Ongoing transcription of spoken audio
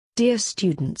Dear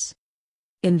students,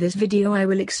 in this video I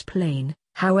will explain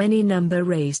how any number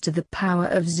raised to the power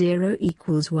of 0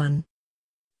 equals 1.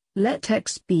 Let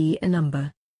x be a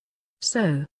number.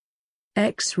 So,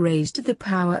 x raised to the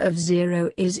power of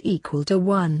 0 is equal to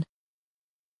 1,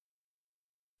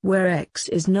 where x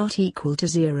is not equal to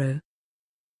 0.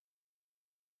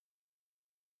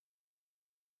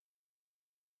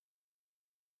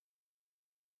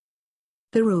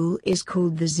 The rule is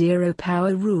called the zero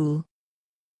power rule.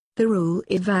 The rule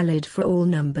is valid for all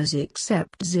numbers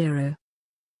except 0.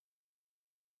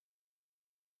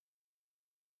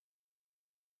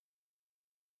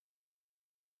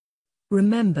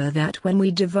 Remember that when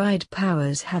we divide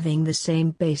powers having the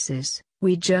same basis,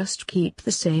 we just keep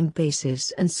the same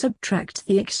basis and subtract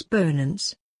the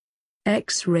exponents.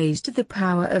 X raised to the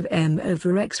power of m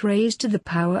over x raised to the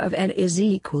power of n is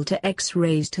equal to x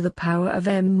raised to the power of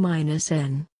m minus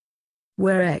n,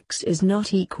 where x is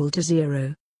not equal to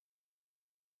 0.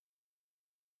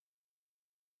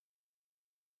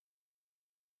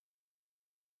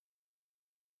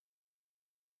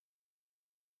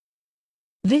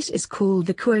 This is called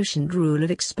the quotient rule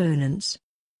of exponents.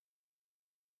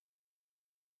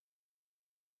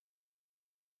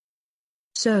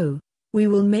 So, we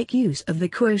will make use of the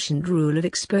quotient rule of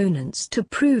exponents to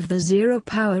prove the zero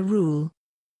power rule.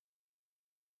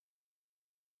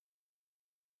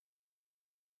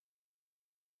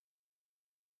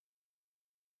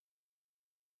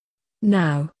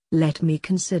 Now, let me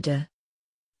consider.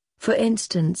 For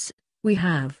instance, we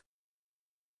have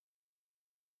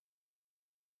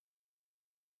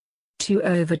 2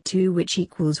 over 2 which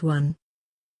equals 1.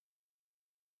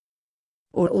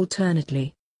 Or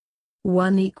alternately,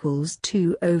 1 equals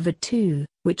 2 over 2,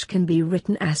 which can be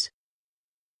written as.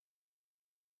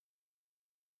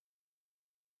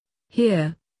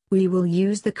 Here, we will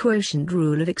use the quotient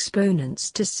rule of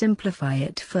exponents to simplify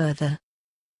it further.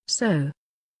 So,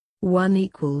 1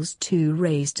 equals 2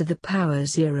 raised to the power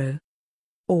 0.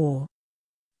 Or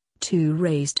 2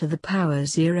 raised to the power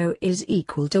 0 is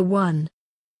equal to 1.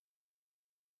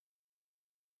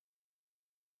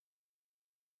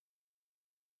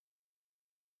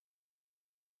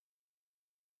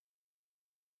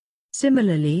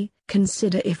 Similarly,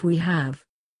 consider if we have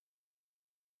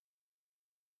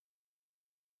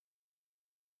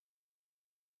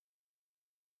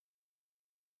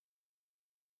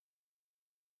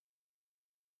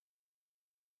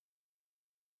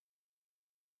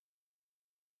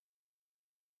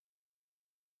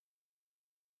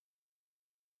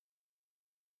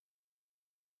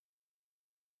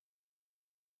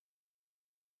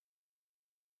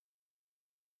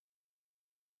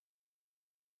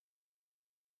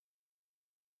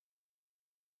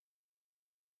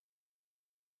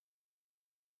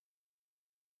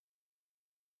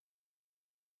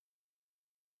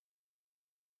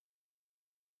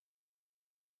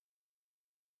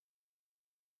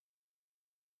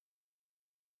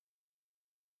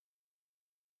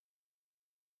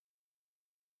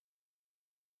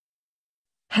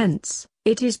 'Hence,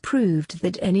 it is proved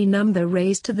that any number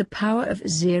raised to the power of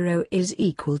 0 is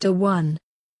equal to 1.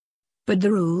 But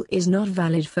the rule is not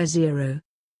valid for 0.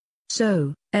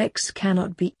 So, x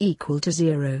cannot be equal to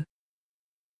 0.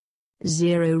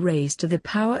 0 raised to the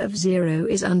power of 0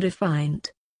 is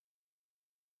undefined.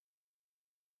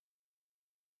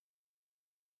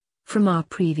 From our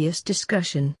previous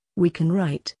discussion, we can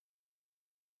write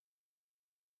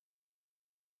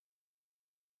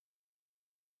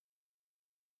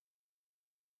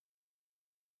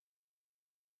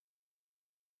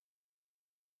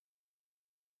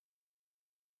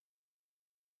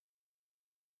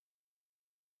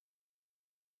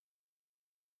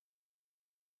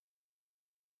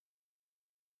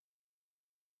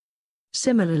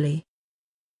similarly.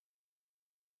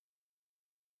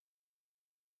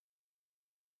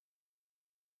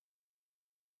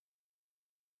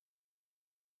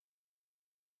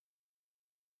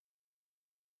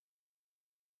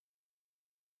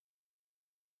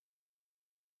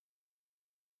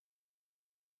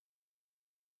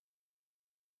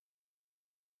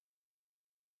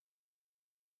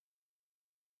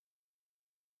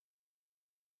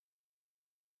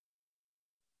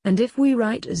 And if we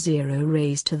write 0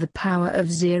 raised to the power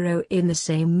of 0 in the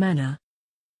same manner,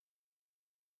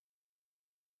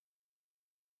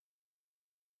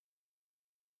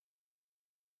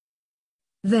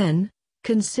 then,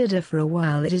 consider for a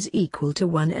while it is equal to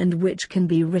 1 and which can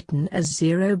be written as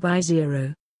 0 by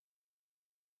 0.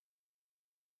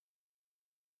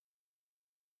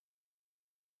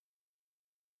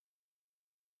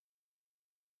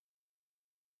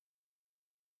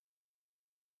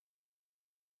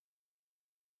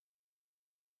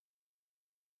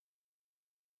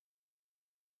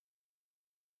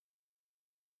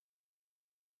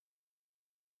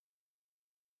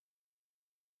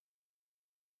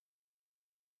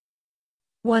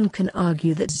 One can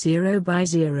argue that 0 by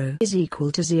 0 is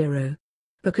equal to 0,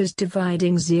 because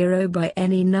dividing 0 by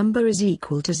any number is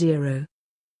equal to 0.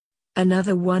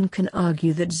 Another one can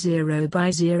argue that 0 by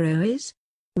 0 is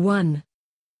 1,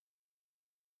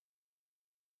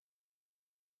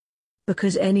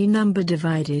 because any number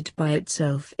divided by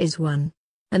itself is 1,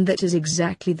 and that is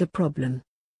exactly the problem.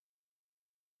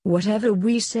 Whatever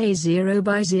we say 0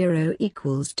 by 0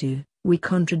 equals to, we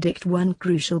contradict one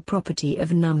crucial property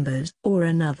of numbers or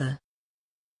another.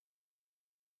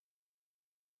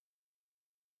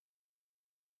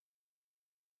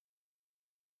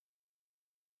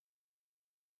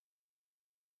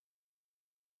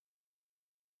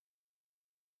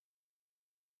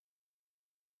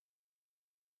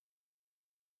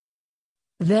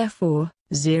 Therefore,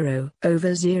 0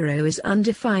 over 0 is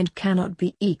undefined cannot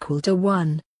be equal to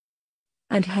 1.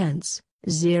 And hence,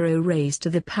 0 raised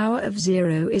to the power of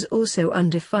 0 is also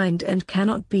undefined and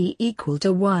cannot be equal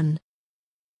to 1.